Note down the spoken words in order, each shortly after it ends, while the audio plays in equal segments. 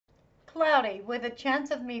Cloudy with a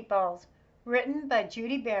Chance of Meatballs, written by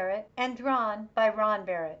Judi Barrett and drawn by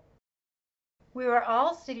Barrett. We were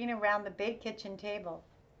all sitting around the big kitchen table.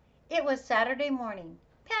 It was Saturday morning,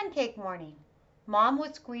 pancake morning. Mom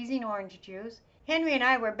was squeezing orange juice. Henry and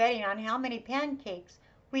I were betting on how many pancakes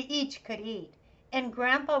we each could eat, and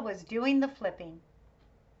Grandpa was doing the flipping.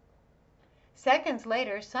 Seconds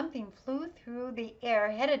later, something flew through the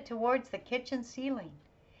air headed towards the kitchen ceiling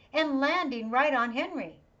and landing right on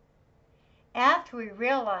Henry. After we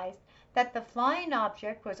realized that the flying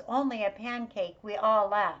object was only a pancake, we all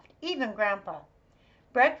laughed, even Grandpa.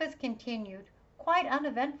 Breakfast continued quite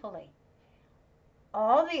uneventfully.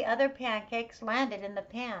 All the other pancakes landed in the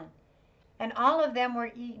pan, and all of them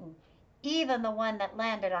were eaten, even the one that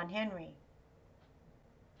landed on Henry.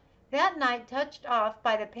 That night, touched off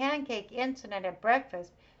by the pancake incident at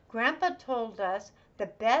breakfast, Grandpa told us the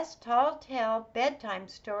best tall tale bedtime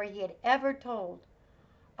story he had ever told.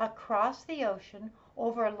 Across the ocean,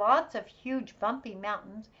 over lots of huge bumpy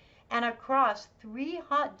mountains, and across 3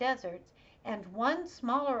 hot deserts and 1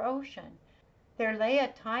 smaller ocean, there lay a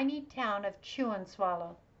tiny town of Chew and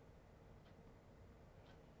Swallow.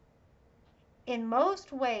 In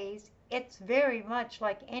most ways, it's very much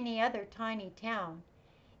like any other tiny town.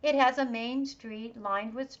 It has a main street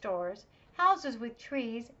lined with stores, houses with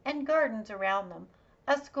trees and gardens around them,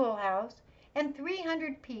 a schoolhouse, and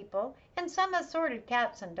 300 people, and some assorted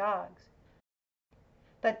cats and dogs.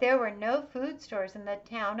 But there were no food stores in the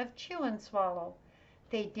town of Chew and Swallow.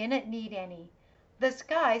 They didn't need any. The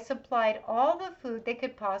sky supplied all the food they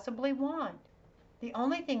could possibly want. The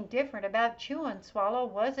only thing different about Chew and Swallow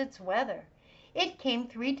was its weather. It came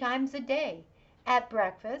 3 times a day, at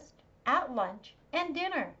breakfast, at lunch, and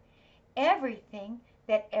dinner. Everything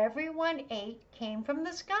that everyone ate came from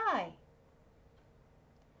the sky.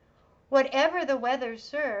 Whatever the weather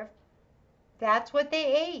served, that's what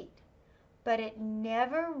they ate. But it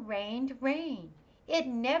never rained rain, it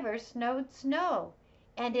never snowed snow,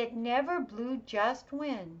 and it never blew just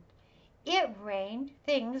wind. It rained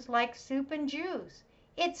things like soup and juice.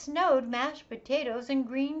 It snowed mashed potatoes and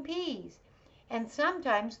green peas, and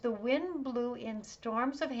sometimes the wind blew in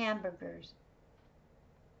storms of hamburgers.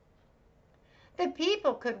 The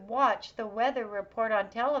people could watch the weather report on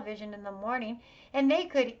television in the morning, and they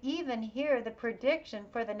could even hear the prediction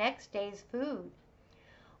for the next day's food.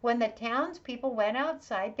 When the townspeople went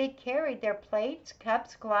outside, they carried their plates,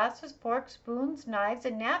 cups, glasses, forks, spoons, knives,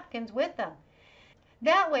 and napkins with them.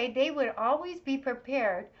 That way they would always be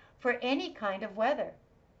prepared for any kind of weather.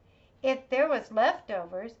 If there was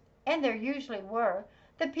leftovers, and there usually were,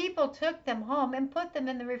 the people took them home and put them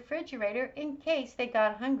in the refrigerator in case they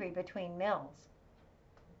got hungry between meals.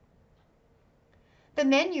 The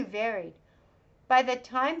menu varied. By the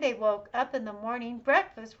time they woke up in the morning,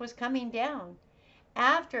 breakfast was coming down.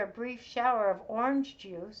 After a brief shower of orange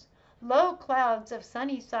juice, low clouds of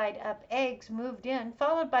sunny-side-up eggs moved in,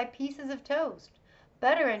 followed by pieces of toast,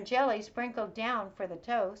 butter and jelly sprinkled down for the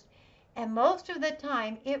toast, and most of the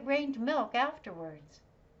time it rained milk afterwards.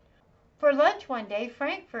 For lunch one day,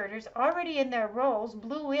 frankfurters already in their rolls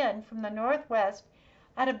blew in from the northwest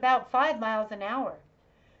at about 5 miles an hour.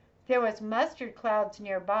 There was mustard clouds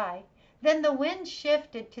nearby. Then the wind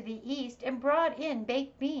shifted to the east and brought in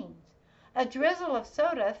baked beans. A drizzle of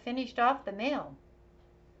soda finished off the meal.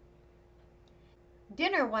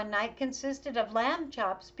 Dinner one night consisted of lamb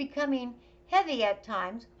chops, becoming heavy at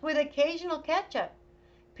times, with occasional ketchup.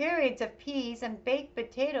 Periods of peas and baked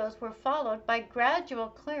potatoes were followed by gradual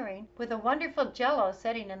clearing, with a wonderful jello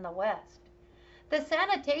setting in the west. The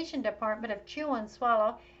sanitation department of Chew and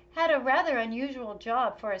Swallow had a rather unusual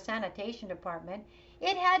job for a sanitation department.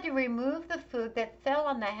 It had to remove the food that fell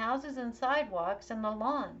on the houses and sidewalks and the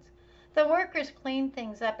lawns. The workers cleaned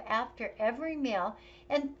things up after every meal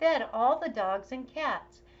and fed all the dogs and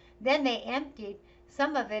cats. Then they emptied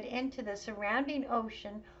some of it into the surrounding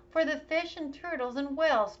ocean for the fish and turtles and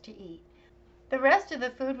whales to eat. The rest of the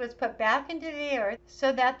food was put back into the earth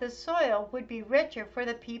so that the soil would be richer for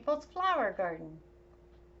the people's flower garden.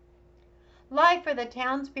 Life for the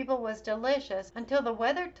townspeople was delicious until the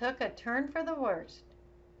weather took a turn for the worst.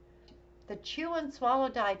 The Chew and Swallow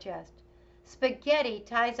Digest. Spaghetti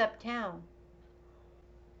ties up town.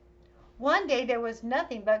 One day there was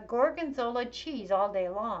nothing but gorgonzola cheese all day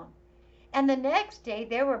long, and the next day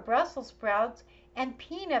there were Brussels sprouts and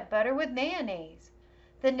peanut butter with mayonnaise.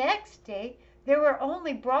 The next day there were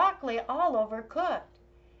only broccoli all overcooked.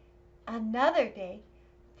 Another day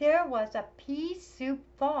there was a pea soup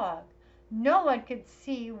fog. No one could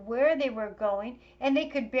see where they were going, and they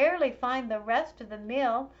could barely find the rest of the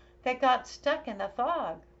meal that got stuck in the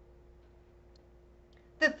fog.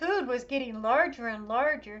 The food was getting larger and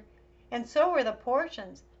larger, and so were the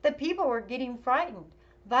portions. The people were getting frightened.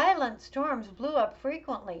 Violent storms blew up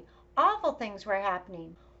frequently. Awful things were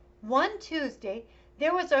happening. One Tuesday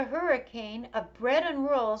there was a hurricane of bread and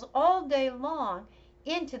rolls all day long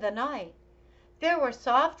into the night. There were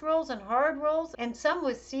soft rolls and hard rolls, and some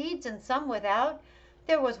with seeds and some without.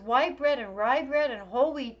 There was white bread and rye bread and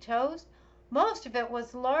whole wheat toast. Most of it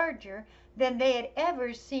was larger than they had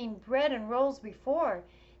ever seen bread and rolls before.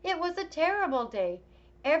 It was a terrible day.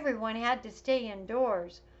 Everyone had to stay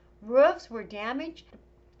indoors. Roofs were damaged,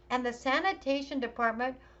 and the sanitation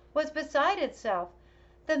department was beside itself.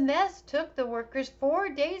 The mess took the workers 4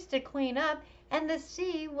 days to clean up, and the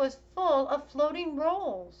sea was full of floating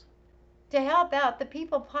rolls. To help out, the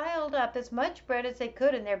people piled up as much bread as they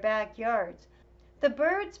could in their backyards. The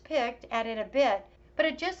birds picked at it a bit, but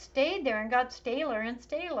it just stayed there and got staler and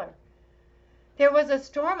staler. There was a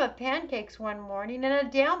storm of pancakes one morning and a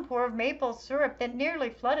downpour of maple syrup that nearly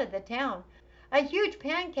flooded the town. A huge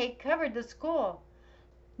pancake covered the school.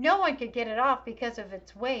 No one could get it off because of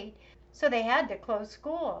its weight, so they had to close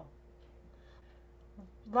school.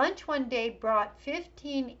 Lunch one day brought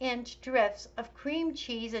 15-inch drifts of cream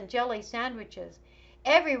cheese and jelly sandwiches.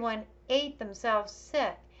 Everyone ate themselves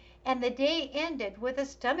sick, and the day ended with a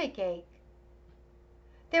stomach ache.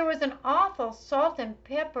 There was an awful salt and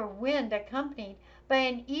pepper wind accompanied by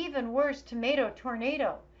an even worse tomato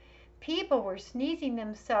tornado. People were sneezing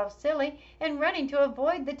themselves silly and running to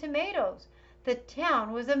avoid the tomatoes. The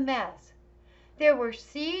town was a mess. There were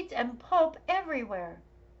seeds and pulp everywhere.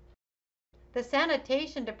 The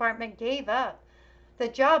sanitation department gave up. The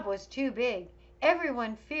job was too big.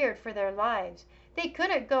 Everyone feared for their lives. They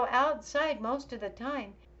couldn't go outside most of the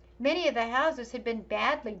time. Many of the houses had been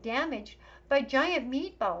badly damaged by giant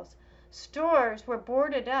meatballs. Stores were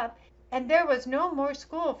boarded up, and there was no more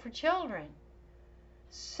school for children.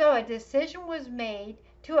 So a decision was made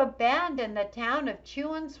to abandon the town of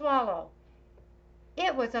Chew and Swallow.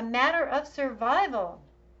 It was a matter of survival.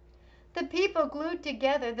 The people glued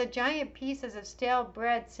together the giant pieces of stale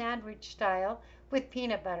bread sandwich style with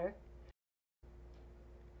peanut butter,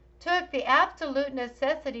 took the absolute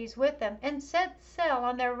necessities with them, and set sail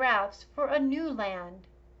on their rafts for a new land.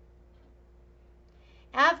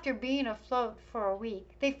 After being afloat for a week,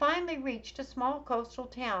 they finally reached a small coastal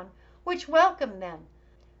town, which welcomed them.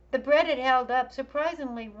 The bread had held up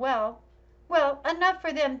surprisingly well, enough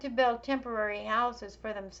for them to build temporary houses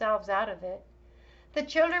for themselves out of it. The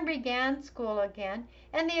children began school again,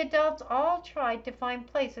 and the adults all tried to find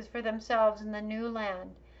places for themselves in the new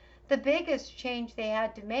land. The biggest change they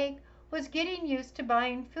had to make was getting used to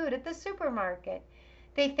buying food at the supermarket.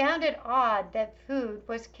 They found it odd that food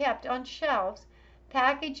was kept on shelves,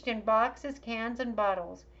 packaged in boxes, cans, and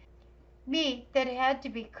bottles. Meat that had to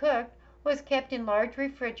be cooked was kept in large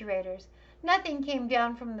refrigerators. Nothing came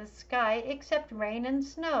down from the sky except rain and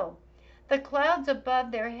snow. The clouds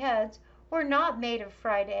above their heads were not made of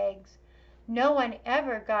fried eggs. No one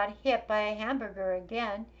ever got hit by a hamburger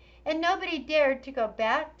again, and nobody dared to go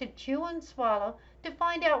back to Chew and Swallow to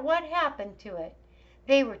find out what happened to it.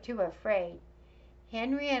 They were too afraid.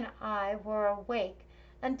 Henry and I were awake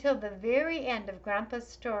until the very end of Grandpa's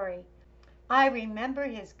story. I remember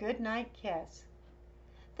his good-night kiss.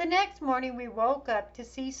 The next morning we woke up to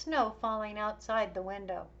see snow falling outside the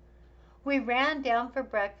window. We ran down for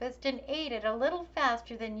breakfast and ate it a little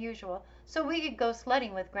faster than usual so we could go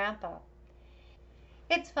sledding with Grandpa.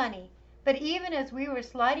 It's funny, but even as we were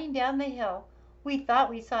sliding down the hill, we thought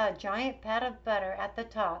we saw a giant pat of butter at the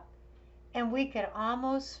top, and we could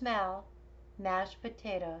almost smell mashed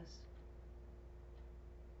potatoes.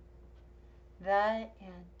 The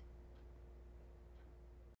end.